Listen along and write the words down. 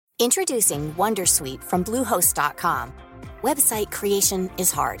Introducing Wondersuite from Bluehost.com. Website creation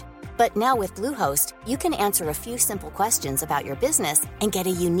is hard, but now with Bluehost, you can answer a few simple questions about your business and get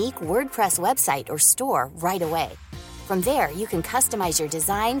a unique WordPress website or store right away. From there, you can customize your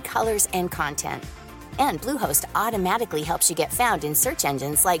design, colors, and content. And Bluehost automatically helps you get found in search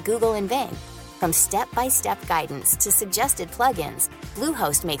engines like Google and Bing. From step-by-step guidance to suggested plugins,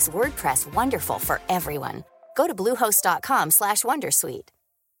 Bluehost makes WordPress wonderful for everyone. Go to bluehost.com/wondersuite.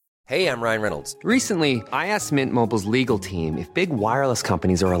 Hey, I'm Ryan Reynolds. Recently, I asked Mint Mobile's legal team if big wireless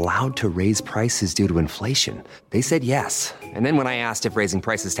companies are allowed to raise prices due to inflation. They said yes. And then when I asked if raising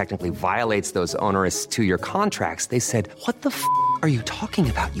prices technically violates those onerous 2-year contracts, they said, "What the f*** are you talking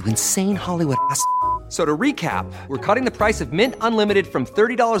about, you insane Hollywood ass?" So to recap, we're cutting the price of Mint Unlimited from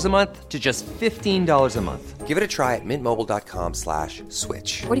 $30 a month to just $15 a month. Give it a try at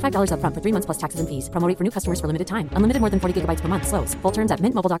mintmobile.com/switch. $45 up front for 3 months plus taxes and fees. Promo rate for new customers for limited time. Unlimited more than 40 gigabytes per month. Slows full terms at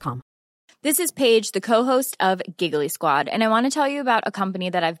mintmobile.com. This is Paige, the co-host of Giggly Squad, and I want to tell you about a company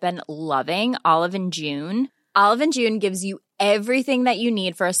that I've been loving, Olive & June. Olive & June gives you everything that you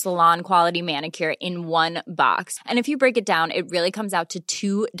need for a salon-quality manicure in one box. And if you break it down, it really comes out to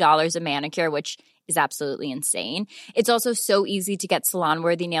 $2 a manicure, which is absolutely insane. It's also so easy to get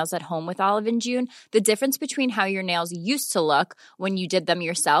salon-worthy nails at home with Olive & June. The difference between how your nails used to look when you did them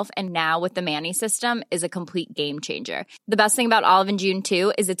yourself and now with the Mani system is a complete game changer. The best thing about Olive & June,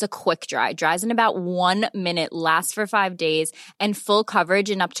 too, is it's a quick dry. Dries in about 1 minute, lasts for 5 days, and full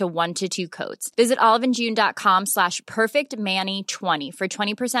coverage in up to 1 to 2 coats. Visit oliveandjune.com/perfectmani20 for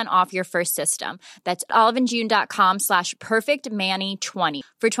 20% off your first system. That's oliveandjune.com/perfectmani20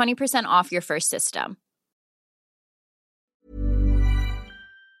 for 20% off your first system.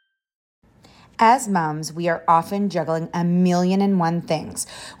 As moms, we are often juggling a million and one things.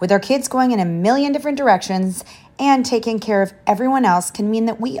 With our kids going in a million different directions and taking care of everyone else can mean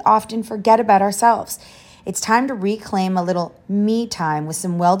that we often forget about ourselves. It's time to reclaim a little me time with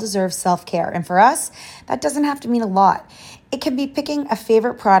some well-deserved self-care. And for us, that doesn't have to mean a lot. It can be picking a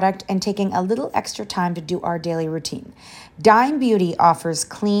favorite product and taking a little extra time to do our daily routine. Dime Beauty offers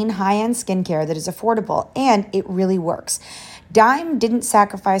clean, high-end skincare that is affordable, and it really works. Dime didn't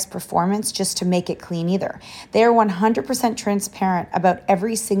sacrifice performance just to make it clean either. They are 100% transparent about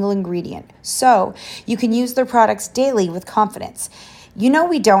every single ingredient, so you can use their products daily with confidence. You know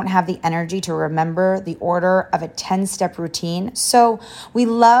we don't have the energy to remember the order of a 10-step routine, so we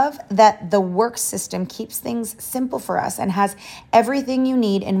love that the work system keeps things simple for us and has everything you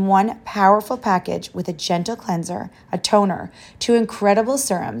need in one powerful package with a gentle cleanser, a toner, 2 incredible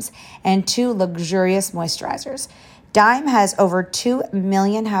serums, and 2 luxurious moisturizers. Dime has over 2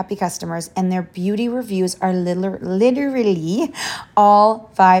 million happy customers, and their beauty reviews are literally all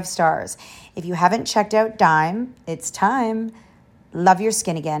 5 stars. If you haven't checked out Dime, it's time. Love your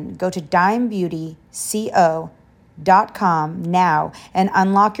skin again. Go to dimebeautyco.com now and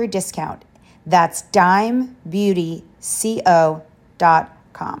unlock your discount. That's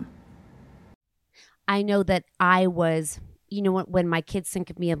dimebeautyco.com. I know that I was, when my kids think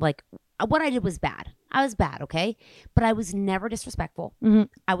of me, I'm like, what I did was bad. I was bad, okay? But I was never disrespectful. Mm-hmm.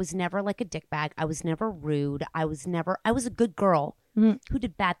 I was never like a dickbag. I was never rude. I was a good girl who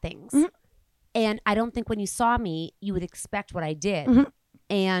did bad things. Mm-hmm. And I don't think when you saw me, you would expect what I did. Mm-hmm.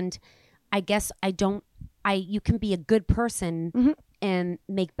 And I guess you can be a good person and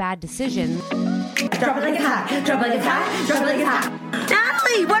make bad decisions. Drop it like it's hot. Drop it like it's hot. Drop it like it's hot.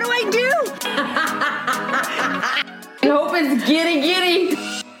 Natalie, what do I do? I hope it's giddy.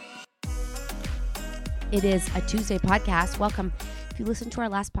 It is a Tuesday podcast. Welcome. If you listened to our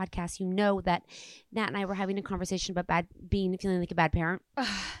last podcast, you know that Nat and I were having a conversation about feeling like a bad parent.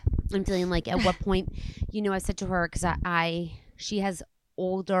 I'm feeling like at what point, I said to her, because she has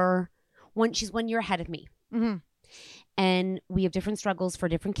she's 1 year ahead of me. Mm-hmm. And we have different struggles for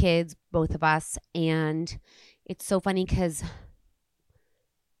different kids, both of us. And it's so funny because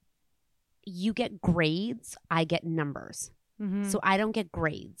you get grades, I get numbers. Mm-hmm. So I don't get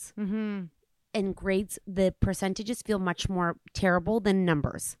grades. Mm-hmm. And grades, the percentages feel much more terrible than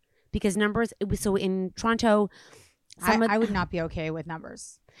numbers. Because numbers, so in Toronto, I would not be okay with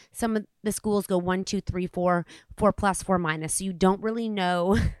numbers. Some of the schools go 1, 2, 3, 4, 4 plus, 4 minus. So you don't really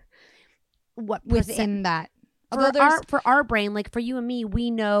know what within that. For our brain, like for you and me, we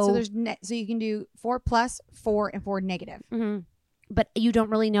know. So so you can do 4 plus, 4, and 4 negative. Mm-hmm. But you don't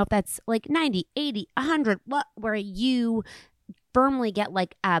really know if that's like 90, 80, 100, where you firmly get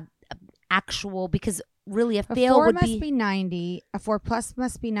like a actual, because really a fail would be. 4 must be 90, a 4 plus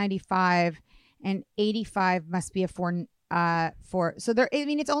must be 95, and 85 must be a 4. So there,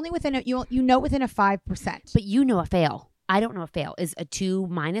 it's only within within a 5%. But you know a fail. I don't know a fail. Is a 2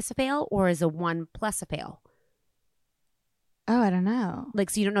 minus a fail or is a 1 plus a fail? Oh, I don't know. Like,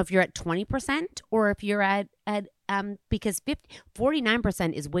 so you don't know if you're at 20% or if you're at because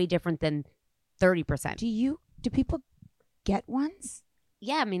 49% is way different than 30%. Do people get ones?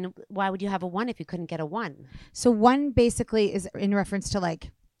 Yeah, I mean, why would you have a 1 if you couldn't get a 1? So 1 basically is in reference to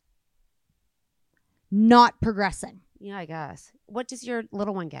like not progressing. Yeah, I guess. What does your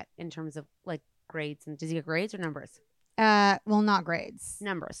little one get in terms of like grades? And does he get grades or numbers? Well, not grades.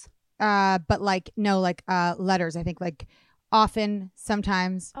 Numbers. But like letters. I think like often,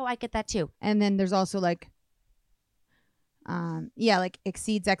 sometimes. Oh, I get that too. And then there's also like, like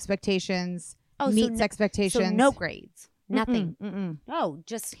exceeds expectations, meets expectations. So no grades, nothing. Oh,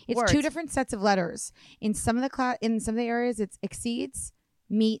 just it's words. 2 different sets of letters. In some of the areas, it's exceeds,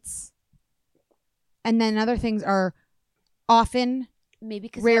 meets, and then other things are often. Maybe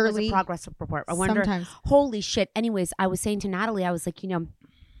because rarely, there was a progress report. I wonder. Sometimes. Holy shit! Anyways, I was saying to Natalie, I was like,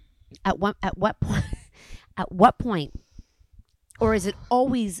 at what point, or is it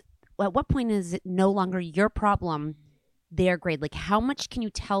always? At what point is it no longer your problem? Their grade, like how much can you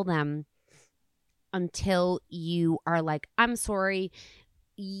tell them until you are like, I'm sorry,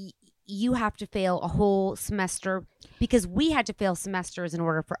 you have to fail a whole semester, because we had to fail semesters in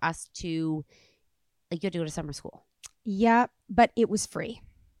order for us to, like, you had to go to summer school. Yeah, but it was free.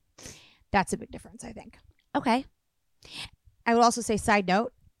 That's a big difference, I think. Okay. I would also say, side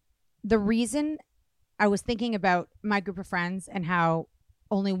note, the reason I was thinking about my group of friends and how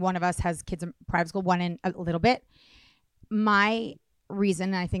only one of us has kids in private school, one in a little bit. My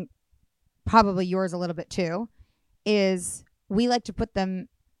reason, and I think probably yours a little bit too, is we like to put them,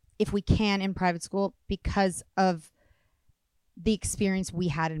 if we can, in private school because of the experience we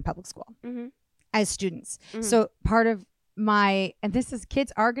had in public school as students. So part of and this is,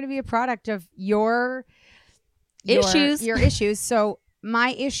 kids are going to be a product of your issues. So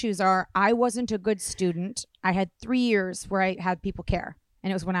my issues are, I wasn't a good student. I had 3 years where I had people care,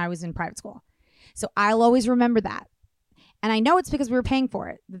 and it was when I was in private school. So I'll always remember that. And I know it's because we were paying for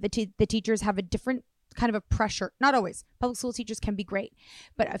it. The teachers have a different kind of a pressure. Not always. Public school teachers can be great.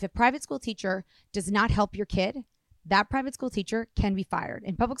 But if a private school teacher does not help your kid, that private school teacher can be fired.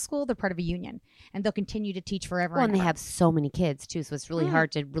 In public school, they're part of a union, and they'll continue to teach forever. Well, and they have so many kids too, so it's really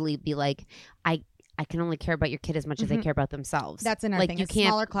hard to really be like, I can only care about your kid as much as they care about themselves. That's another thing. You can't,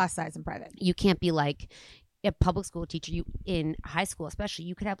 smaller class size in private. You can't be like a public school teacher. You in high school, especially,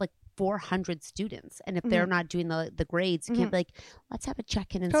 you could have like 400 students, and if they're not doing the grades, you can't be like, let's have a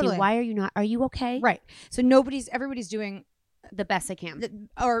check-in and see, why are you not? Are you okay? Right. So everybody's doing the best they can,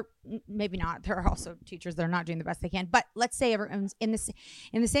 or maybe not. There are also teachers that are not doing the best they can. But let's say everyone's in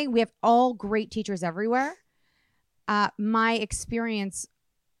the same. We have all great teachers everywhere. My experience,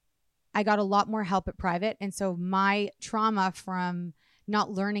 I got a lot more help at private, and so my trauma from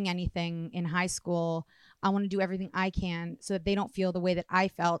not learning anything in high school, I want to do everything I can so that they don't feel the way that I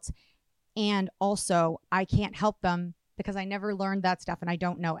felt. And also, I can't help them because I never learned that stuff and I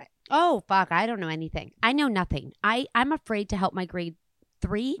don't know it. Oh, fuck. I don't know anything. I know nothing. I'm afraid to help my grade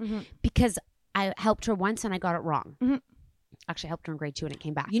 3 because I helped her once and I got it wrong. Actually, I helped her in grade 2 and it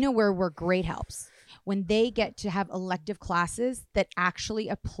came back. You know where great helps? When they get to have elective classes that actually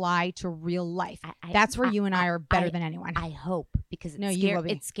apply to real life. That's where you and I are better than anyone. I hope, because you will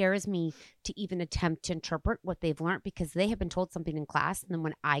be. It scares me to even attempt to interpret what they've learned, because they have been told something in class, and then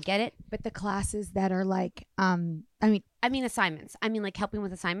when I get it. But the classes that are like, I mean assignments. I mean, like helping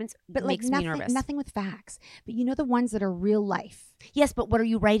with assignments, but makes like me nervous. Nothing with facts. But you know the ones that are real life. Yes, but what are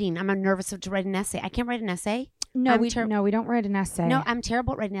you writing? I'm nervous to write an essay. I can't write an essay. No, we don't write an essay. No, I'm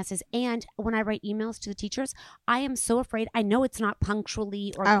terrible at writing essays. And when I write emails to the teachers, I am so afraid. I know it's not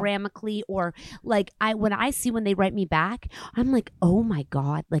punctually or grammatically, or like when they write me back, I'm like, oh my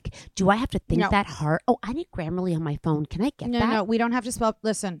God, like, do I have to think that hard? Oh, I need Grammarly on my phone. Can I get that? No, we don't have to spell.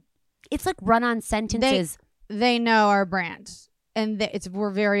 Listen, it's like run-on sentences. They know our brand. And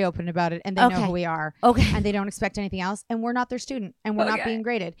we're very open about it, and they know who we are. Okay. And they don't expect anything else, and we're not their student, and we're not being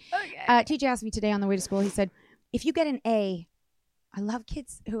graded. Okay. TJ asked me today on the way to school, he said, if you get an A, I love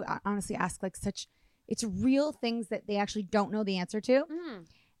kids who honestly ask like it's real things that they actually don't know the answer to.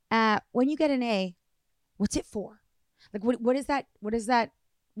 When you get an A, what's it for? Like, what is that? What is that?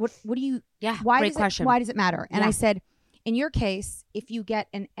 What do you, great question. Why does it matter? And I said, in your case, if you get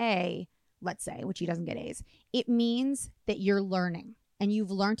an A, let's say, which he doesn't get A's, it means that you're learning and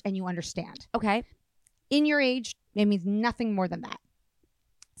you've learned and you understand. Okay. In your age, it means nothing more than that.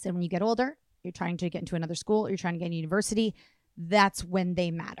 So when you get older, you're trying to get into another school, or you're trying to get into university, that's when they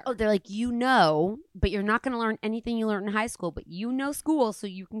matter. Oh, they're like, but you're not going to learn anything you learned in high school, but school, so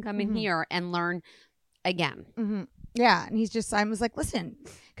you can come in here and learn again. Yeah, and I was like, listen,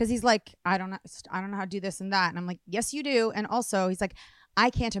 because he's like, I don't know how to do this and that, and I'm like, yes, you do. And also, he's like, I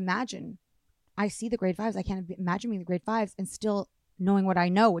can't imagine. I see the grade 5s. I can't imagine being the grade 5s and still knowing what I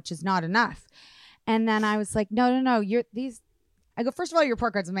know, which is not enough. And then I was like, no, I go, first of all, your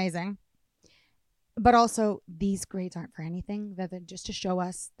report card's amazing. But also, these grades aren't for anything other than just to show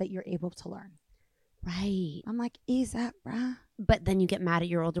us that you're able to learn. Right. I'm like, is that, bruh? But then you get mad at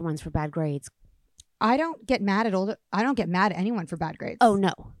your older ones for bad grades. I don't get mad at anyone for bad grades. Oh,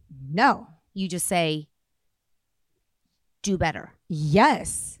 no. No. You just say, do better.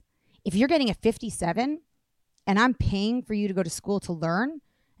 Yes. If you're getting a 57 and I'm paying for you to go to school to learn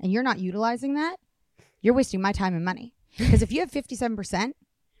and you're not utilizing that, you're wasting my time and money. Because if you have 57%,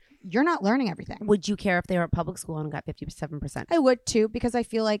 you're not learning everything. Would you care if they were at public school and got 57%? I would too, because I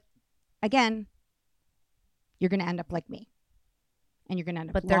feel like, again, you're going to end up like me. And you're going to end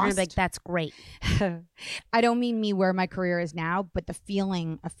up But they're going to lost. be like, that's great. I don't mean me where my career is now, but the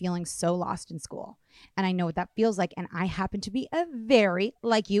feeling of feeling so lost in school. And I know what that feels like. And I happen to be a very,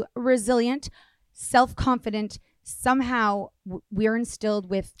 like you, resilient, self-confident, somehow we're instilled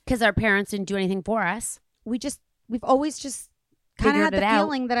with... Because our parents didn't do anything for us. We've always just kind of had Figured the it out.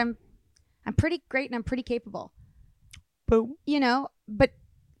 feeling that I'm pretty great and I'm pretty capable. Boom. You know, but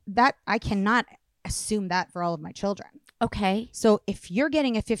that I cannot assume that for all of my children. Okay. So if you're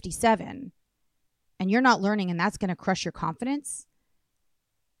getting a 57 and you're not learning and that's going to crush your confidence,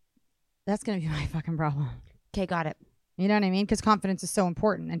 that's going to be my fucking problem. Okay, got it. You know what I mean? Because confidence is so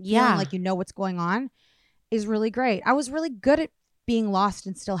important. And feeling like you know what's going on is really great. I was really good at being lost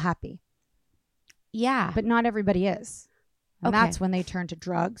and still happy. Yeah. But not everybody is. And Okay. that's when they turn to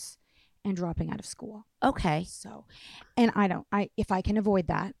drugs and dropping out of school. Okay. So, and if I can avoid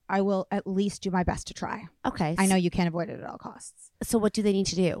that, I will at least do my best to try. Okay. I know you can't avoid it at all costs. So what do they need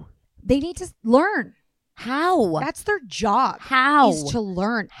to do? They need to learn. How? That's their job. How? Is to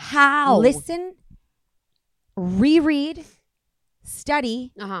learn. How? Listen, reread,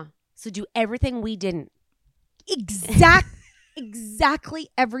 study. Uh-huh. So do everything we didn't. Exactly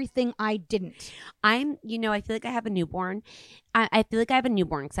everything I didn't. I feel like I have a newborn. I feel like I have a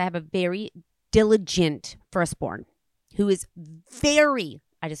newborn because I have a very diligent firstborn who is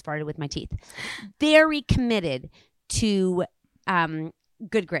I just farted with my teeth, very committed to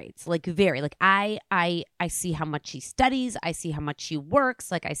good grades. Like I see how much she studies. I see how much she works.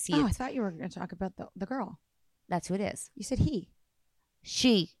 Like I see. Oh, I thought you were going to talk about the girl. That's who it is. You said he.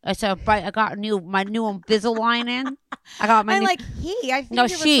 She. I got my new Invisalign in. I got my. I'm like he. I think No,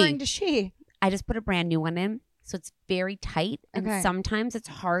 you're she. referring to she. I just put a brand new one in, so it's very tight, and Okay. sometimes it's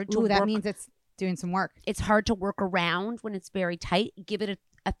hard to. Ooh, that work. means it's doing some work. It's hard to work around when it's very tight. Give it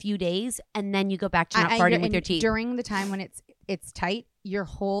a few days, and then you go back to not farting with your teeth. During the time when it's tight,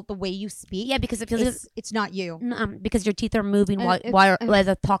 the way you speak. Yeah, because it feels it's not you. because your teeth are moving And while it's-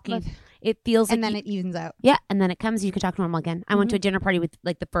 they're talking. It feels And like then it evens out. yeah, and then it comes. You can talk normal again. I went to a dinner party with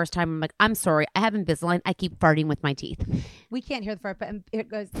the first time. I'm like, I'm sorry, I have Invisalign. I keep farting with my teeth. We can't hear the fart, but it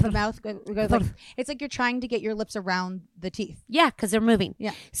goes. The mouth goes like it's like you're trying to get your lips around the teeth. Yeah, because they're moving.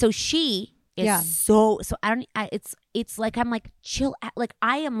 Yeah. So she is Yeah. so I don't. It's like I'm like chill. Like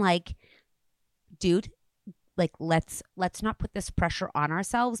I am like, dude. Like let's not put this pressure on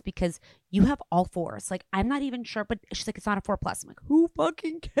ourselves because you have all 4s. Like I'm not even sure, but she's like, it's not a 4+. I'm like, who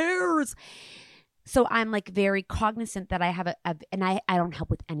fucking cares? So I'm like very cognizant that I have and I don't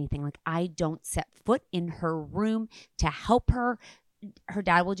help with anything. Like I don't set foot in her room to help her. Her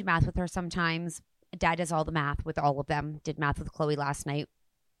dad will do math with her sometimes. Dad does all the math with all of them. Did math with Chloe last night.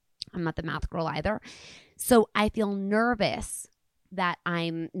 I'm not the math girl either. So I feel nervous that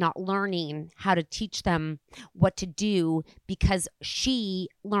I'm not learning how to teach them what to do because she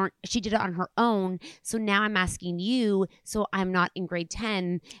did it on her own. So now I'm asking you, so I'm not in grade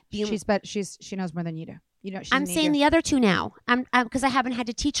 10. She knows more than you do. You know, I'm saying the other 2 now. I'm because I haven't had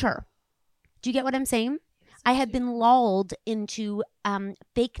to teach her. Do you get what I'm saying? I have been lulled into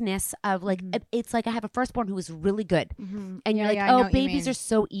fakeness of like it's like I have a firstborn who is really good, and you're like, I know oh, what you babies mean. are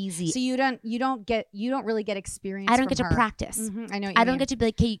so easy. So you don't really get experience. I don't from get to her. practice. I know. What you I don't mean. get to be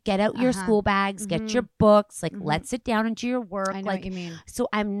like, okay, get out your school bags, get your books, like let's sit down and do your work. I know like, what you mean. So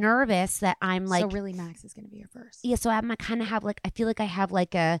I'm nervous that I'm like, so really, Max is going to be your first. yeah. So I'm kind of have like I feel like I have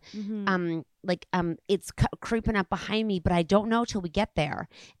like a it's creeping up behind me, but I don't know till we get there,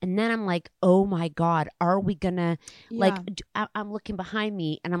 and then I'm like, oh my god, are we gonna like? I'm looking behind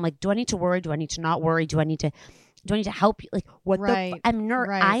me, and I'm like, do I need to worry? Do I need to not worry? Do I need to help you? Like what? Right. I'm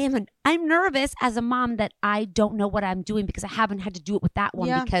nervous as a mom that I don't know what I'm doing because I haven't had to do it with that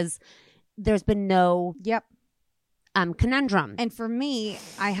one because there's been no conundrum. And for me,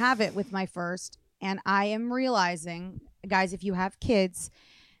 I have it with my first, And I am realizing, guys, if you have kids,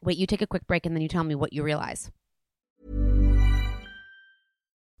 Wait, you take a quick break and then you tell me what you realize.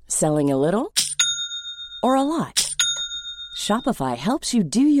 Selling a little or a lot? Shopify helps you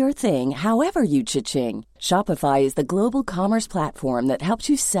do your thing however you cha-ching. Shopify is the global commerce platform that helps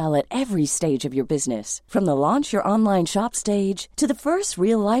you sell at every stage of your business. From the launch your online shop stage to the first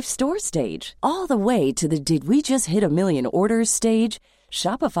real-life store stage, all the way to the did we just hit a million orders stage.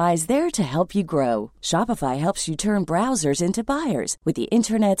 Shopify is there to help you grow. Shopify helps you turn browsers into buyers with the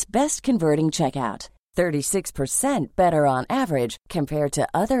internet's best converting checkout. 36% better on average compared to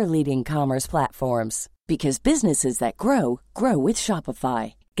other leading commerce platforms. Because businesses that grow, grow with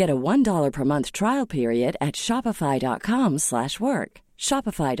Shopify. Get a $1 per month trial period at shopify.com/work.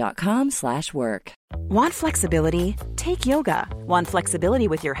 Shopify.com/work. Want flexibility? Take yoga. Want flexibility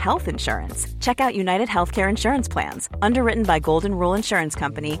with your health insurance? Check out United Healthcare Insurance Plans. Underwritten by Golden Rule Insurance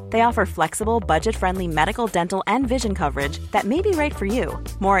Company, they offer flexible, budget-friendly medical, dental, and vision coverage that may be right for you.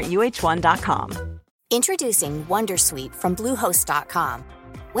 More at uh1.com. Introducing Wondersuite from Bluehost.com.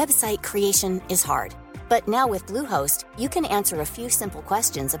 Website creation is hard, but now with Bluehost, you can answer a few simple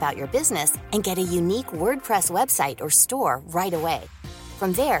questions about your business and get a unique WordPress website or store right away.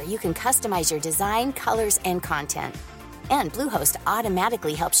 From there, you can customize your design, colors, and content. And Bluehost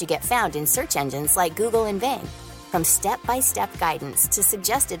automatically helps you get found in search engines like Google and Bing. From step-by-step guidance to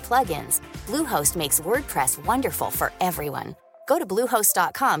suggested plugins, Bluehost makes WordPress wonderful for everyone. Go to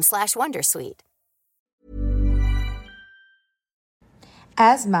bluehost.com/wondersuite.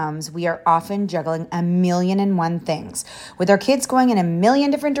 As moms, we are often juggling a million and one things. With our kids going in a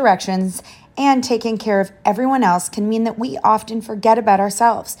million different directions and taking care of everyone else can mean that we often forget about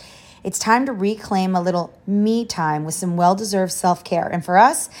ourselves. It's time to reclaim a little me time with some well-deserved self-care. And for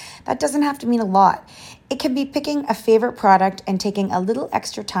us, that doesn't have to mean a lot. It can be picking a favorite product and taking a little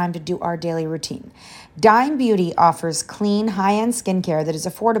extra time to do our daily routine. Dime Beauty offers clean, high-end skincare that is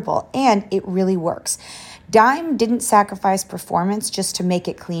affordable, and it really works. Dime didn't sacrifice performance just to make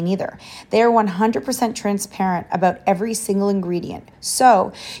it clean either. They are 100% transparent about every single ingredient,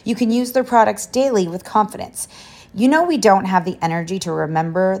 so you can use their products daily with confidence. You know we don't have the energy to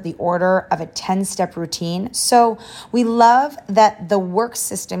remember the order of a 10-step routine, so we love that the work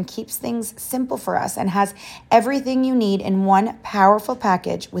system keeps things simple for us and has everything you need in one powerful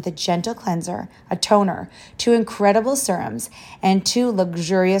package with a gentle cleanser, a toner, 2 incredible serums, and 2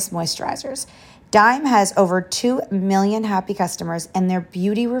 luxurious moisturizers. Dime has over 2 million happy customers, and their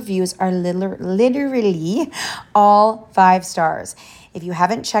beauty reviews are literally all 5 stars. If you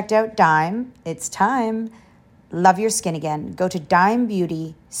haven't checked out Dime, it's time. Love your skin again. Go to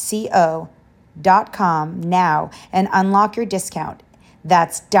dimebeautyco.com now and unlock your discount.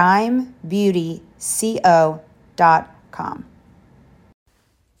 That's dimebeautyco.com.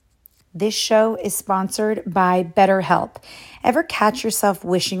 This show is sponsored by BetterHelp. Ever catch yourself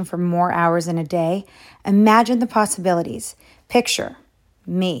wishing for more hours in a day? Imagine the possibilities. Picture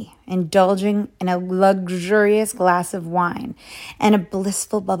me indulging in a luxurious glass of wine and a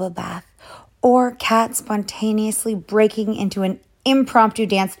blissful bubble bath, or Kat spontaneously breaking into an impromptu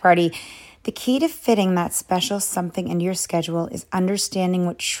dance party. The key to fitting that special something into your schedule is understanding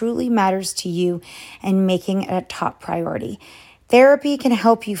what truly matters to you and making it a top priority. Therapy can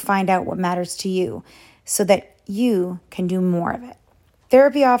help you find out what matters to you so that you can do more of it.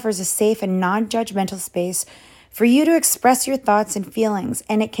 Therapy offers a safe and non-judgmental space for you to express your thoughts and feelings,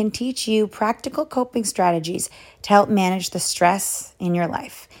 and it can teach you practical coping strategies to help manage the stress in your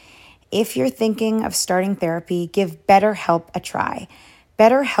life. If you're thinking of starting therapy, give BetterHelp a try.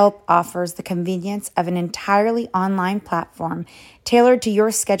 BetterHelp offers the convenience of an entirely online platform tailored to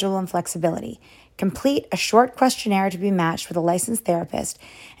your schedule and flexibility. Complete a short questionnaire to be matched with a licensed therapist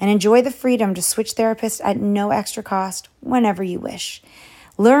and enjoy the freedom to switch therapists at no extra cost whenever you wish.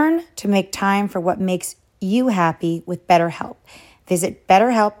 Learn to make time for what makes you happy with BetterHelp. Visit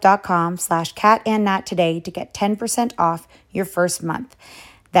betterhelp.com/catandnat today to get 10% off your first month.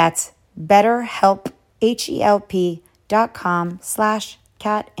 That's BetterHelp,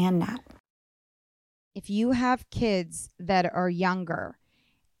 HELP.com/catandnat. if you have kids that are younger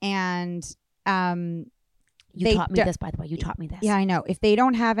and You taught me this, by the way. You taught me this. Yeah, I know. If they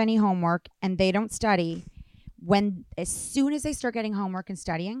don't have any homework and they don't study, as soon as they start getting homework and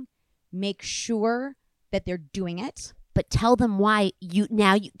studying, make sure that they're doing it. But tell them why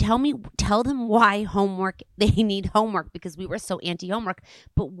tell them why they need homework, because we were so anti-homework.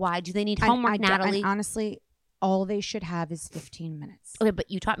 But why do they need homework, Natalie? And honestly, all they should have is 15 minutes. Okay,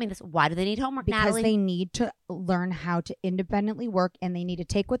 but you taught me this. Why do they need homework, because Natalie? They need to learn how to independently work, and they need to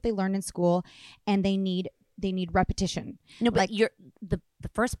take what they learned in school, and they need repetition. No, but The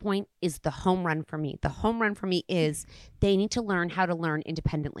first point is the home run for me. The home run for me is they need to learn how to learn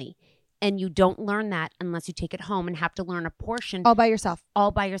independently. And you don't learn that unless you take it home and have to learn a portion. All by yourself.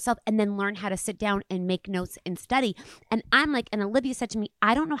 And then learn how to sit down and make notes and study. And I'm like, and Olivia said to me,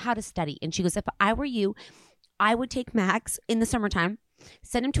 I don't know how to study. And she goes, if I were you, I would take Max in the summertime,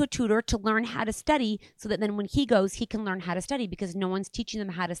 send him to a tutor to learn how to study so that then when he goes, he can learn how to study because no one's teaching them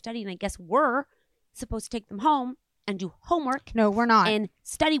how to study. And I guess we're supposed to take them home and do homework. No, we're not. And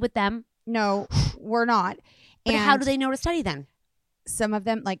study with them. No, we're not. But how do they know to study then? Some of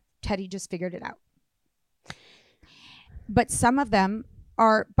them, like Teddy just figured it out. But some of them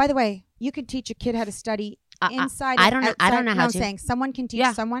are, by the way, you can teach a kid how to study inside. I don't know. I don't know how I'm to. saying someone can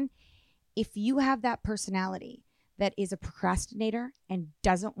teach someone. If you have that personality that is a procrastinator and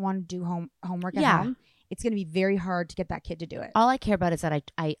doesn't want to do homework at home, it's going to be very hard to get that kid to do it. All I care about is that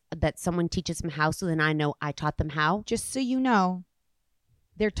I that someone teaches them how, so then I know I taught them how. Just so you know,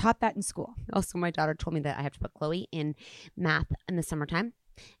 they're taught that in school. Also, my daughter told me that I have to put Chloe in math in the summertime.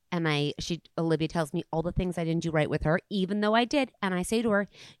 And Olivia tells me all the things I didn't do right with her, even though I did. And I say to her,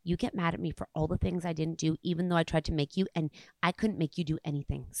 you get mad at me for all the things I didn't do, even though I tried to make you, and I couldn't make you do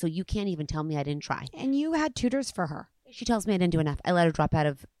anything. So you can't even tell me I didn't try. And you had tutors for her. She tells me I didn't do enough. I let her drop out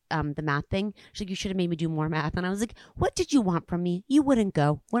of the math thing. She's like, you should have made me do more math. And I was like, what did you want from me? You wouldn't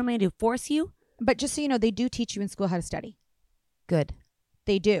go. What am I going to do, force you? But just so you know, they do teach you in school how to study. Good.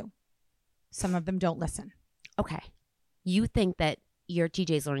 They do. Some of them don't listen. Okay. You think that your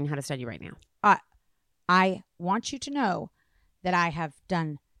TJ is learning how to study right now. I want you to know that I have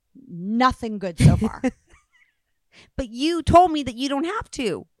done nothing good so far. But you told me that you don't have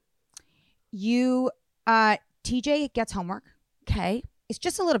to. TJ gets homework. Okay. It's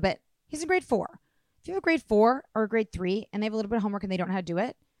just a little bit. He's in grade 4. If you have a grade 4 or a grade 3 and they have a little bit of homework and they don't know how to do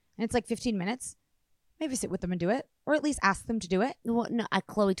it, and it's like 15 minutes, maybe sit with them and do it, or at least ask them to do it. Well, no,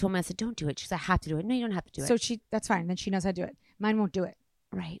 Chloe told me, I said, don't do it. She said, I have to do it. No, you don't have to do it. So that's fine. Then she knows how to do it. Mine won't do it.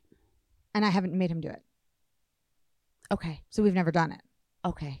 Right. And I haven't made him do it. Okay. So we've never done it.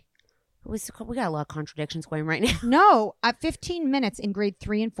 Okay. We got a lot of contradictions going right now. No, at 15 minutes in grade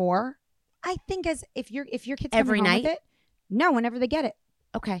 3 and 4, I think as if your kids every come home night with it, no, whenever they get it.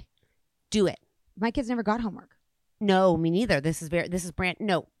 Okay. Do it. My kids never got homework. No, me neither. This is brand.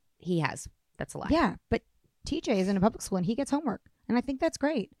 No, he has. That's a lie. Yeah, but TJ is in a public school and he gets homework. And I think that's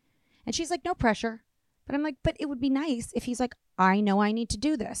great. And she's like, no pressure. But I'm like, but it would be nice if he's like, I know I need to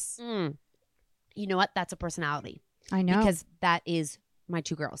do this. You know what? That's a personality. I know. Because that is my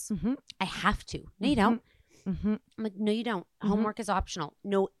 2 girls. Mm-hmm. I have to. No, you don't. Mm-hmm. I'm like, no, you don't. Homework is optional.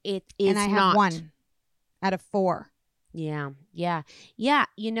 No, it is not. And I have 1 out of 4. Yeah.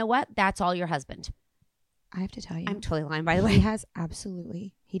 You know what? That's all your husband. I have to tell you. I'm totally lying, by the way.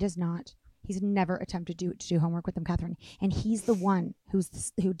 He does not. He's never attempted to do homework with them, Catherine. And he's the one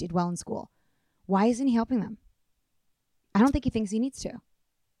who did well in school. Why isn't he helping them? I don't think he thinks he needs to.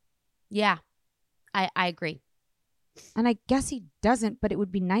 Yeah, I agree. And I guess he doesn't, but it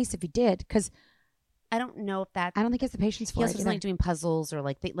would be nice if he did, because I don't know if that. I don't think he has the patience for he it. also doesn't like doing puzzles or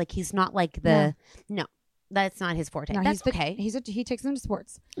like he's not like the no. That's not his forte. No, that's okay. He takes them to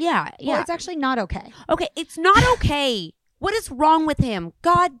sports. Yeah. Well, it's actually not okay. Okay, it's not okay. What is wrong with him?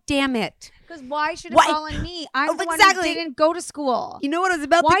 God damn it. Because why should it fall on me? I'm the one who didn't go to school. You know what it was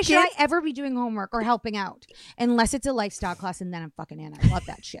about? Why should I ever be doing homework or helping out? Unless it's a lifestyle class, and then I'm fucking in. I love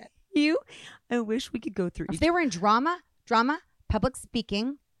that shit. I wish we could go through. If they were in drama, public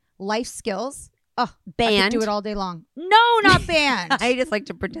speaking, life skills, band, I could do it all day long. No, not band. I just like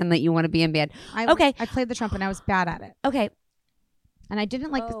to pretend that you want to be in band. I played the trumpet and I was bad at it. Okay. And I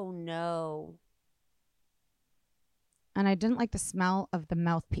didn't like no. And I didn't like the smell of the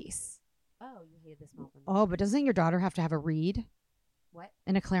mouthpiece. Oh, you hated the smell of them. Oh, but doesn't your daughter have to have a reed? What?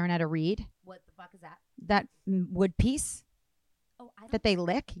 In a clarinet, a reed? What the fuck is that? That wood piece? Oh, that they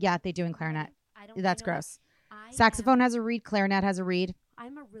lick? Yeah, they do in clarinet. That's gross. What? Saxophone has a reed. Clarinet has a reed.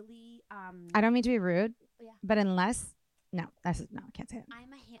 I'm a really I don't mean to be rude, but unless I can't say it.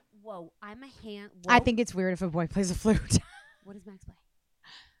 I'm a hand. I think it's weird if a boy plays a flute. What does Max play?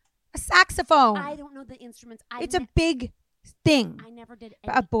 A saxophone. I don't know the instruments. It's a big thing. I never did.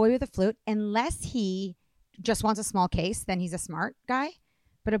 A boy with a flute, unless he just wants a small case, then he's a smart guy.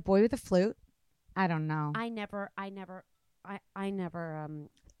 But a boy with a flute, I don't know. I never. A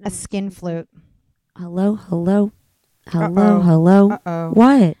skin flute. Hello. Uh-oh.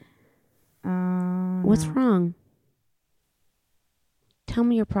 What? What's No. wrong? Tell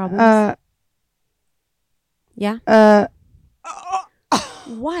me your problems. Yeah.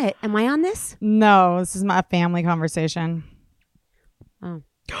 What? Am I on this? No, this is my family conversation. Oh.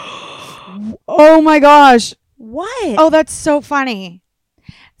 Oh my gosh. What? Oh, that's so funny.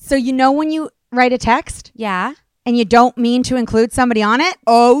 So you know when you write a text Yeah. and you don't mean to include somebody on it?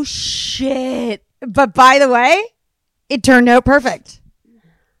 Oh, shit. But by the way, it turned out perfect.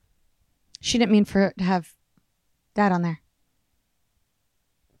 She didn't mean for it to have that on there.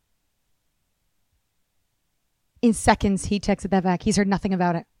 In seconds, he texted that back. He's heard nothing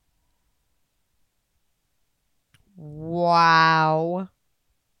about it. Wow.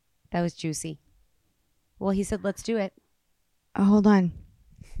 That was juicy. Well, he said, let's do it. Oh, hold on.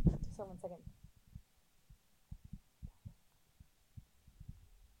 So 1 second.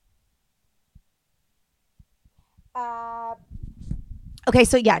 Okay,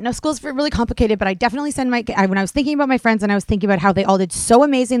 so yeah, no, school's really complicated, but I definitely send when I was thinking about my friends and I was thinking about how they all did so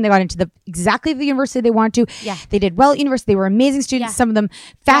amazing. They got into exactly the university they wanted to. Yeah. They did well at university. They were amazing students. Yeah. Some of them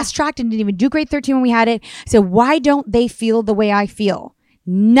fast-tracked and didn't even do grade 13 when we had it. So why don't they feel the way I feel?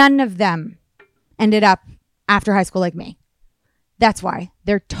 None of them ended up after high school like me. That's why.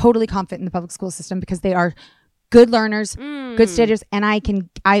 They're totally confident in the public school system because they are good learners, good studiers, and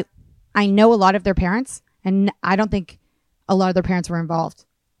I know a lot of their parents, and I don't think a lot of their parents were involved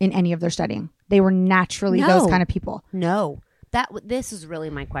in any of their studying. They were naturally those kind of people. No. This is really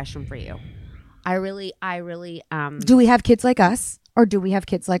my question for you. I really do we have kids like us or do we have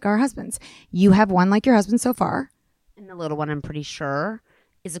kids like our husbands? You have one like your husband so far. And the little one, I'm pretty sure,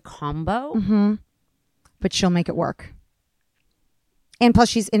 is a combo. Mm-hmm. But she'll make it work. And plus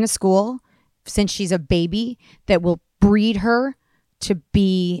she's in a school since she's a baby that will breed her to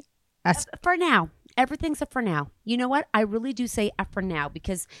be for now. Everything's a for now. You know what? I really do say a for now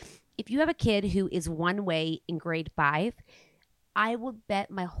because if you have a kid who is one way in grade 5, I would bet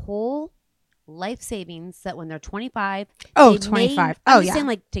my whole life savings that when they're 25. Oh, 25. I'm just saying,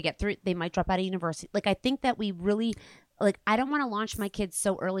 like, to get through, they might drop out of university. Like, I think that we really, like, I don't want to launch my kids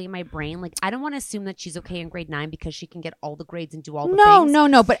so early in my brain. Like, I don't want to assume that she's okay in grade 9 because she can get all the grades and do all the things.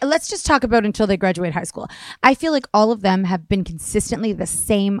 No. But let's just talk about until they graduate high school. I feel like all of them have been consistently the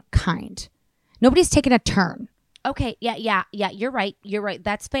same kind. Nobody's taken a turn. Okay. Yeah. You're right.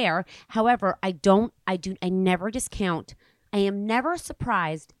 That's fair. However, I never discount. I am never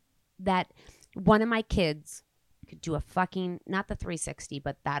surprised that one of my kids could do a fucking, not the 360,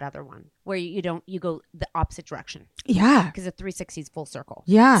 but that other one where you go the opposite direction. Yeah. Because the 360 is full circle.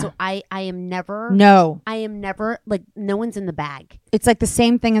 Yeah. So I am never, like, no one's in the bag. It's like the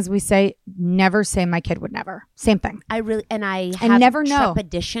same thing as we say, never say my kid would never. Same thing. I have never know.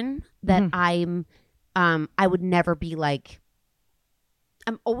 Trepidation that I would never be like,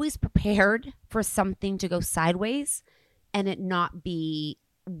 I'm always prepared for something to go sideways and it not be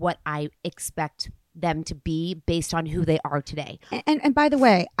what I expect them to be based on who they are today. And by the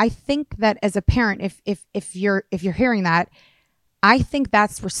way, I think that as a parent, if you're hearing that, I think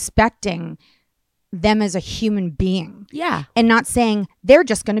that's respecting them as a human being. Yeah. And not saying they're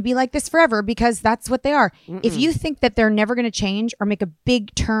just going to be like this forever because that's what they are. If you think that they're never going to change or make a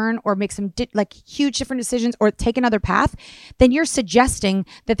big turn or make some huge different decisions or take another path, then you're suggesting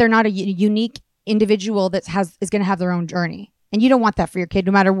that they're not a unique individual that is going to have their own journey. And you don't want that for your kid,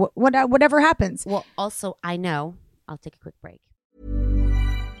 no matter whatever happens. Well, also, I know. I'll take a quick break.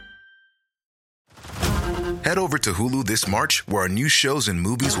 Head over to Hulu this March, where our new shows and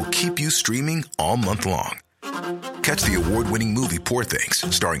movies will keep you streaming all month long. Catch the award-winning movie Poor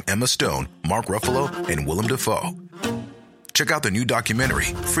Things, starring Emma Stone, Mark Ruffalo, and Willem Dafoe. Check out the new documentary,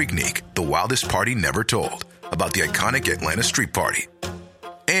 Freaknik, The Wildest Party Never Told, about the iconic Atlanta Street Party.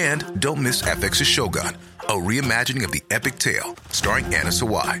 And don't miss FX's Shogun, a reimagining of the epic tale starring Anna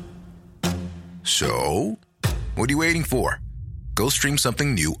Sawai. So, what are you waiting for? Go stream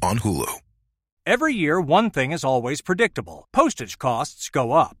something new on Hulu. Every year, one thing is always predictable. Postage costs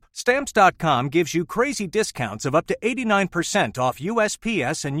go up. Stamps.com gives you crazy discounts of up to 89% off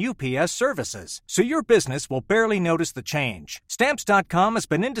USPS and UPS services, so your business will barely notice the change. Stamps.com has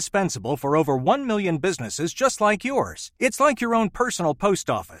been indispensable for over 1 million businesses just like yours. It's like your own personal post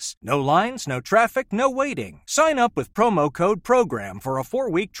office. No lines, no traffic, no waiting. Sign up with promo code PROGRAM for a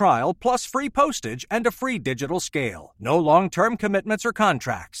 4-week trial plus free postage and a free digital scale. No long-term commitments or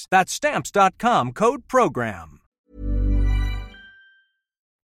contracts. That's Stamps.com, code PROGRAM.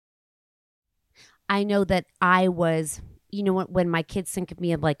 I know that I was, when my kids think of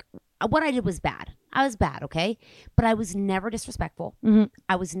me, of like, what I did was bad. I was bad, okay? But I was never disrespectful. Mm-hmm.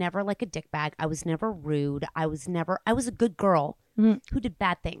 I was never like a dickbag. I was never rude. I was a good girl who did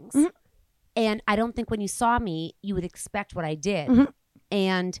bad things. Mm-hmm. And I don't think when you saw me, you would expect what I did. Mm-hmm.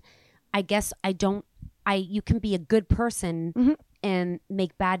 And I guess you can be a good person and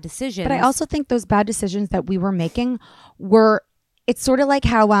make bad decisions. But I also think those bad decisions that we were making it's sort of like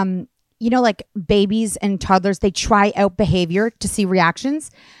how, like babies and toddlers, they try out behavior to see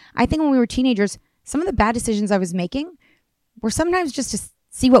reactions. I think when we were teenagers, some of the bad decisions I was making were sometimes just to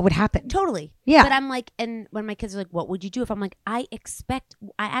see what would happen. Totally. Yeah. But I'm like, and when my kids are like, what would you do? If I'm like, I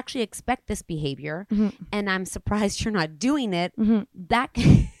actually expect this behavior and I'm surprised you're not doing it. That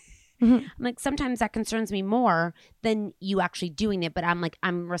I'm like, sometimes that concerns me more than you actually doing it. But I'm like,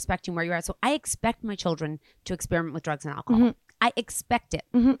 I'm respecting where you're at. So I expect my children to experiment with drugs and alcohol. I expect it.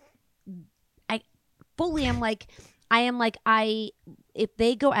 I fully am like, if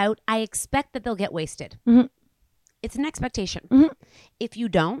they go out, I expect that they'll get wasted. It's an expectation. If you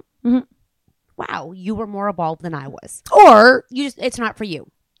don't, wow, you were more evolved than I was. Or it's not for you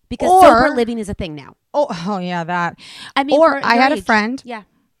because sober living is a thing now. Oh yeah, that. I mean, or I had a friend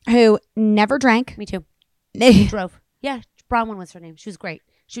who never drank. Me too. She drove. Yeah, Bronwyn was her name. She was great.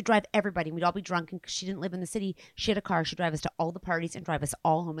 She would drive everybody. We'd all be drunk, and she didn't live in the city. She had a car. She'd drive us to all the parties and drive us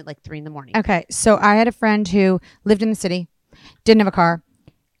all home at like 3 a.m. Okay, so I had a friend who lived in the city, didn't have a car,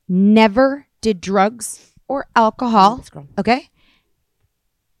 never did drugs or alcohol. Okay.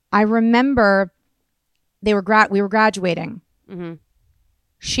 I remember we were graduating.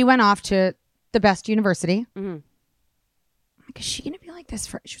 She went off to the best university. Like, is she gonna be like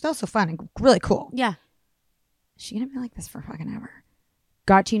this she was also fun and really cool. Yeah. Is she gonna be like this for fucking ever?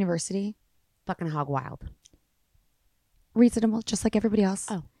 Got to university. Fucking hog wild. Reasonable, just like everybody else.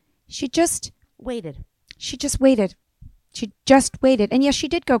 Oh. She just waited. She just waited. And yes, she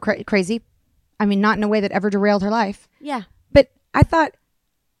did go crazy. I mean, not in a way that ever derailed her life. Yeah. But I thought,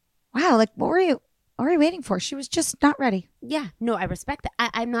 wow, like, what were you waiting for? She was just not ready. Yeah. No, I respect that.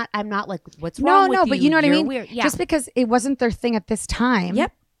 I'm not like, what's wrong with you? No, but you know what I mean? Weird. Yeah. Just because it wasn't their thing at this time.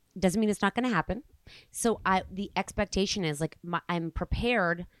 Yep. Doesn't mean it's not going to happen. So the expectation is like, I'm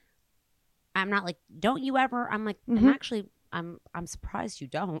prepared. I'm not like, don't you ever? I'm like, I'm surprised you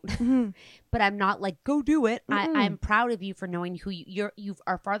don't, but I'm not like, go do it. I'm proud of you for knowing who you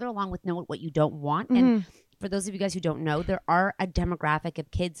are farther along with knowing what you don't want. And for those of you guys who don't know, there are a demographic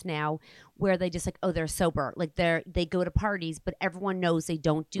of kids now where they just like, oh, they're sober. Like they go to parties, but everyone knows they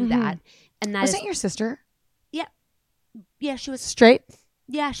don't do that. And that wasn't your sister? Yeah. Yeah. She was straight.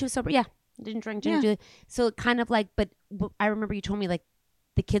 Yeah. She was sober. Yeah. Didn't drink, didn't do it. So kind of like, but I remember you told me like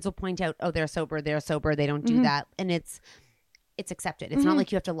the kids will point out, oh, they're sober. They don't do that. And it's accepted. It's not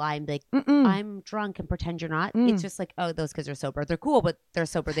like you have to lie and be like, I'm drunk and pretend you're not. It's just like, oh, those kids are sober. They're cool, but they're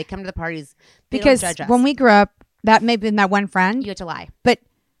sober. They come to the parties. Because don't judge us. When we grew up, that may have been that one friend. You had to lie. But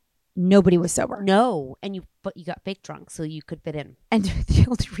nobody was sober. No. And but you got fake drunk so you could fit in. And the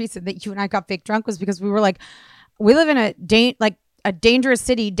only reason that you and I got fake drunk was because we were like, we live in a dangerous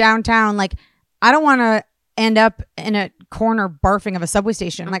city downtown. Like, I don't want to end up in a corner barfing of a subway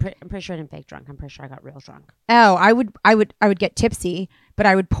station. I'm like, pretty sure I didn't fake drunk. I'm pretty sure I got real drunk. Oh, I would get tipsy, but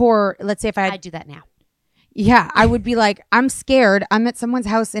I would pour. Let's say if I do that now. Yeah, I would be like, I'm scared. I'm at someone's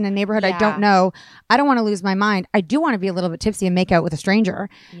house in a neighborhood I don't know. I don't want to lose my mind. I do want to be a little bit tipsy and make out with a stranger,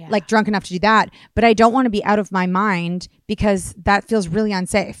 like drunk enough to do that. But I don't want to be out of my mind because that feels really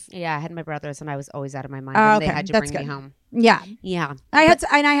unsafe. Yeah, I had my brothers and I was always out of my mind. And they had to bring me home. Yeah. Yeah. I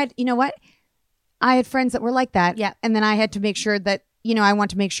had, you know what? I had friends that were like that. Yeah. And then I had to make sure that, I want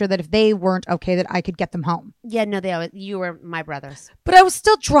to make sure that if they weren't okay, that I could get them home. Yeah, no, you were my brothers. But I was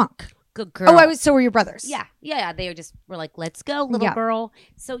still drunk. Good girl. Oh, so were your brothers? Yeah. Yeah. They were like, let's go, little girl.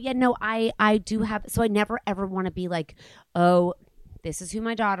 So yeah, no, I do have, so I never ever want to be like, oh, this is who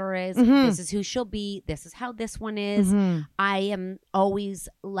my daughter is. This is who she'll be. This is how this one is. I am always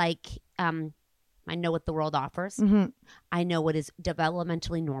like, I know what the world offers. I know what is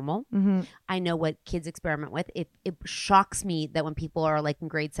developmentally normal. I know what kids experiment with. It shocks me that when people are like in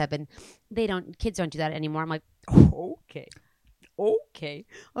grade 7, kids don't do that anymore. I'm like, oh, okay.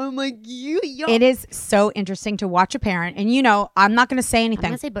 I'm like, you. It is so interesting to watch a parent, and I'm not going to say anything.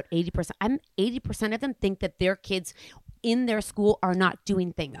 I'm going to say about 80%. 80% of them think that their kids in their school are not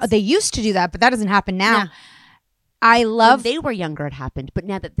doing things. Oh, they used to do that, but that doesn't happen now. Yeah. I love. When they were younger, it happened, but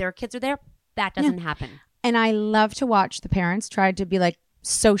now that their kids are there, that doesn't happen. And I love to watch the parents try to be like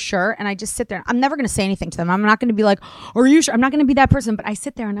so sure, and I just sit there. I'm never going to say anything to them. I'm not going to be like, "Are you sure?" I'm not going to be that person. But I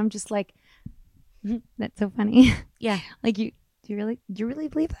sit there and I'm just like, "That's so funny." Yeah, like do you really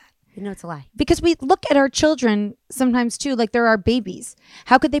believe that? No, it's a lie. Because we look at our children sometimes too, like they're our babies.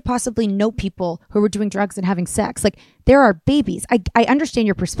 How could they possibly know people who are doing drugs and having sex? Like they're our babies. I understand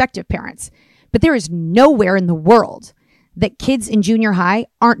your perspective, parents, but there is nowhere in the world that kids in junior high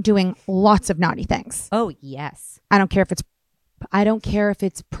aren't doing lots of naughty things. Oh, yes. I don't care if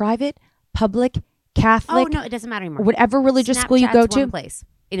it's private, public, Catholic. Oh, no, it doesn't matter anymore. Whatever religious school you go to. One place.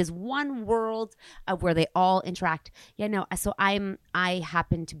 It is one world of where they all interact. Yeah, no. So I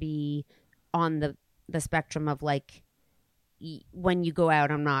happen to be on the spectrum of like, when you go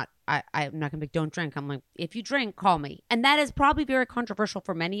out, I'm not gonna be like, don't drink. I'm like, if you drink, call me. And that is probably very controversial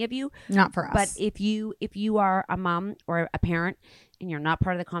for many of you. Not for us. But if you are a mom or a parent and you're not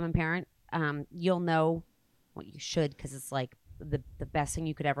part of the common parent, you'll know what you should, because it's like the best thing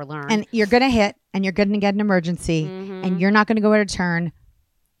you could ever learn. And you're gonna hit, and you're gonna get an emergency, and you're not gonna go out of turn.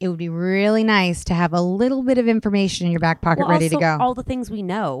 It would be really nice to have a little bit of information in your back pocket ready to go. All the things we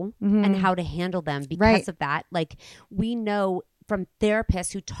know and how to handle them because of that. Like, we know from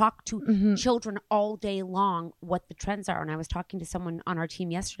therapists who talk to children all day long what the trends are. And I was talking to someone on our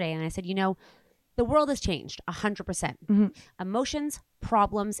team yesterday, and I said, the world has changed 100%. Emotions,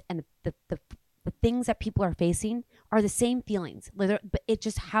 problems, and the things that people are facing are the same feelings. But it's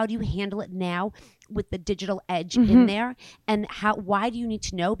just, how do you handle it now with the digital edge in there? And why do you need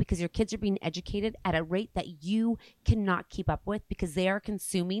to know? Because your kids are being educated at a rate that you cannot keep up with, because they are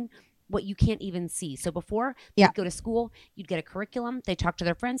consuming what you can't even see. So before you'd go to school, you'd get a curriculum, they talk to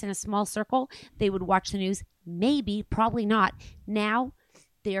their friends in a small circle, they would watch the news, maybe, probably not. Now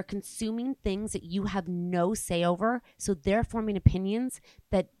they are consuming things that you have no say over. So they're forming opinions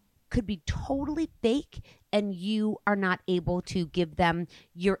that could be totally fake, and you are not able to give them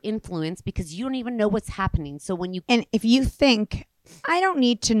your influence because you don't even know what's happening. So and if you think, I don't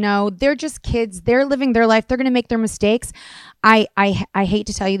need to know, they're just kids, they're living their life, they're going to make their mistakes. I hate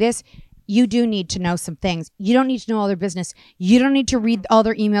to tell you this, you do need to know some things. You don't need to know all their business. You don't need to read all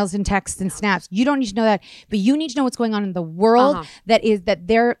their emails and texts and snaps. You don't need to know that, but you need to know what's going on in the world that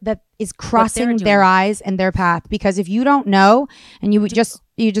is crossing their eyes and their path. Because if you don't know, and you just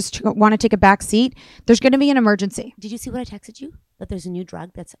want to take a back seat, there's going to be an emergency. Did you see what I texted you? That there's a new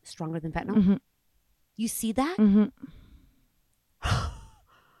drug that's stronger than fentanyl. You see that? And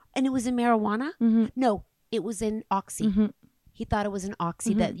it was in marijuana? No, it was in Oxy. He thought it was an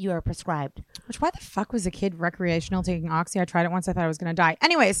Oxy that you are prescribed. Which, why the fuck was a kid recreational taking Oxy? I tried it once. I thought I was going to die.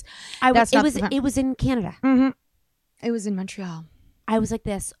 Anyways, it was in Canada. It was in Montreal. I was like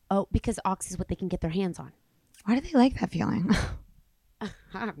this. Oh, because Oxy is what they can get their hands on. Why do they like that feeling? I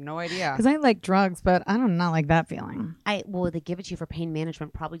have no idea. Because I like drugs, but I don't not like that feeling. They give it to you for pain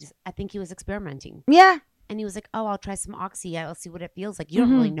management. Probably just, I think he was experimenting. Yeah. And he was like, oh, I'll try some Oxy. I'll see what it feels like. You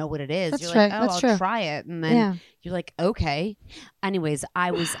don't really know what it is. That's You're true. like, oh, That's I'll true. try it. And then you're like, okay. Anyways,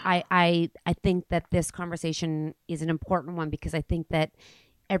 I think that this conversation is an important one, because I think that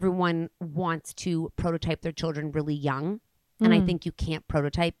everyone wants to prototype their children really young. And I think you can't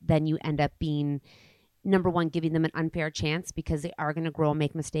prototype. Then you end up being, number one, giving them an unfair chance, because they are going to grow and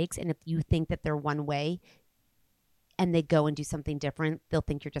make mistakes. And if you think that they're one way and they go and do something different, they'll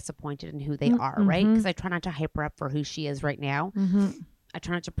think you're disappointed in who they are, right? Because I try not to hype her up for who she is right now. I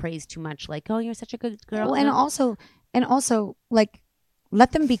try not to praise too much, like, oh, you're such a good girl. Well, and also, like,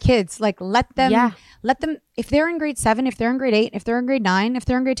 let them be kids. Like, let them, if they're in grade 7, if they're in grade 8, if they're in grade 9, if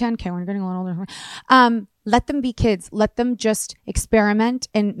they're in grade 10, okay, we're getting a little older. Let them be kids. Let them just experiment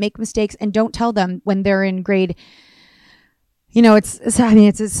and make mistakes, and don't tell them when they're in grade, it's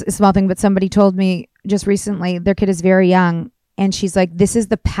a small thing, but somebody told me just recently, their kid is very young, and she's like, this is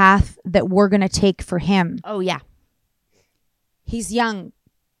the path that we're going to take for him. Oh, yeah. He's young.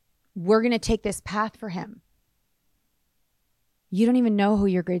 We're going to take this path for him. You don't even know who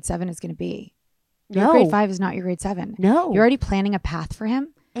your grade 7 is going to be. Your grade 5 is not your grade 7. No. You're already planning a path for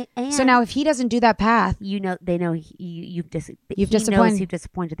him. And so now if he doesn't do that path, they know you've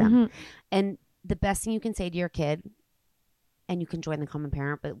disappointed them. Mm-hmm. And the best thing you can say to your kid, and you can join the common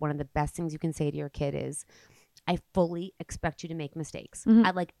parent, but one of the best things you can say to your kid is, I fully expect you to make mistakes.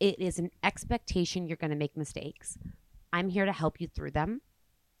 It is an expectation you're going to make mistakes. I'm here to help you through them.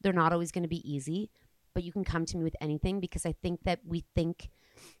 They're not always going to be easy, but you can come to me with anything, because I think that we think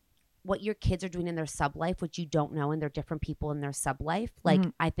what your kids are doing in their sub life, which you don't know, and they're different people in their sub life. Like,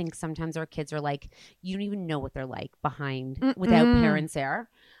 I think sometimes our kids are like, you don't even know what they're like behind without parents there.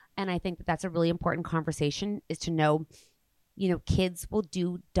 And I think that that's a really important conversation, is to know, kids will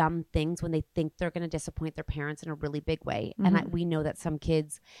do dumb things when they think they're going to disappoint their parents in a really big way. And we know that some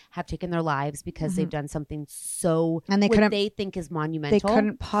kids have taken their lives because they've done something and they think is monumental. They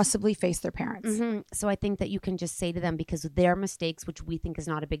couldn't possibly face their parents. So I think that you can just say to them, because their mistakes, which we think is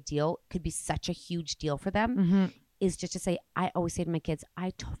not a big deal, could be such a huge deal for them, is just to say, I always say to my kids,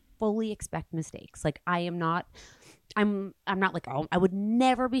 I fully expect mistakes. Like, I'm not like, oh, I would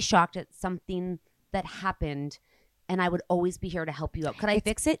never be shocked at something that happened, and I would always be here to help you out. Could I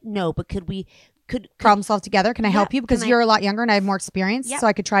fix it? No, but could we problem solve together? Can I help you? Because can I- you're a lot younger and I have more experience, Yep. so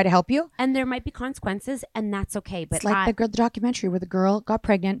I could try to help you. And there might be consequences, and that's okay. But It's like the documentary where the girl got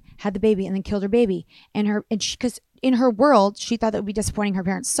pregnant, had the baby, and then killed her baby. Because in her world, she thought that would be disappointing her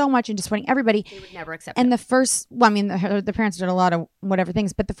parents so much and disappointing everybody. They would never accept and it. the first, the parents did a lot of whatever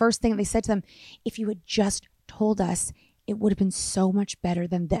things, but the first thing they said to them, if you had just told us, it would have been so much better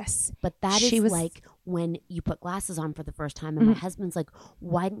than this. But that She is was- like when you put glasses on for the first time, and my husband's like,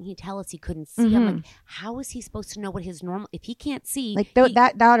 "Why didn't he tell us he couldn't see?" I'm like, "How is he supposed to know what his normal if he can't see?" Like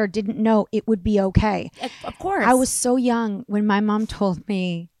that daughter didn't know it would be okay. Of course, I was so young when my mom told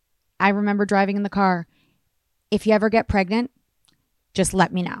me, I remember driving in the car, if you ever get pregnant, just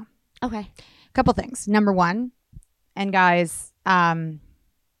let me know. Okay. Couple things. Number one, and guys, I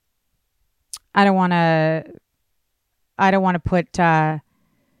don't want to put,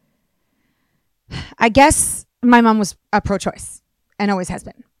 I guess my mom was pro-choice and always has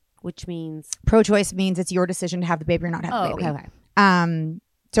been. Which means? Pro-choice means it's your decision to have the baby or not have the baby. Okay.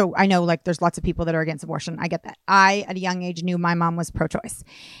 So I know like there's lots of people that are against abortion. I get that. I, at a young age, knew my mom was pro-choice.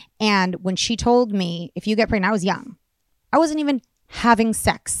 And when she told me, if you get pregnant, I was young. I wasn't even having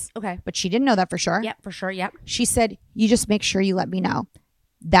sex. Okay. But she didn't know that for sure. Yep, for sure. Yep. She said, you just make sure you let me know.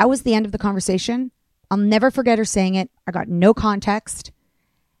 That was the end of the conversation. I'll never forget her saying it. I got no context.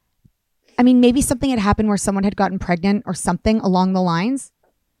 I mean, maybe something had happened where someone had gotten pregnant or something along the lines.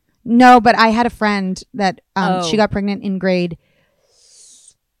 No, but I had a friend that she got pregnant in grade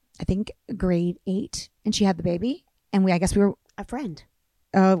 8, and she had the baby. And I guess we were a friend.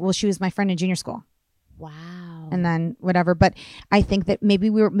 Well, she was my friend in junior school. Wow. And then whatever. But I think that maybe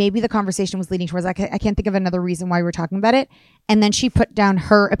the conversation was leading towards, I can't think of another reason why we were talking about it. And then she put down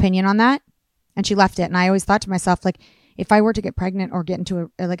her opinion on that and she left it. And I always thought to myself, like, if I were to get pregnant or get into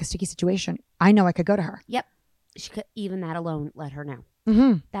a sticky situation, I know I could go to her. Yep. She could, even that alone, let her know.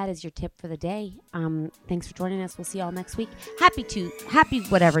 Mm-hmm. That is your tip for the day. Thanks for joining us. We'll see you all next week. Happy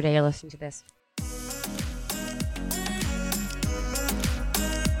whatever day you're listening to this.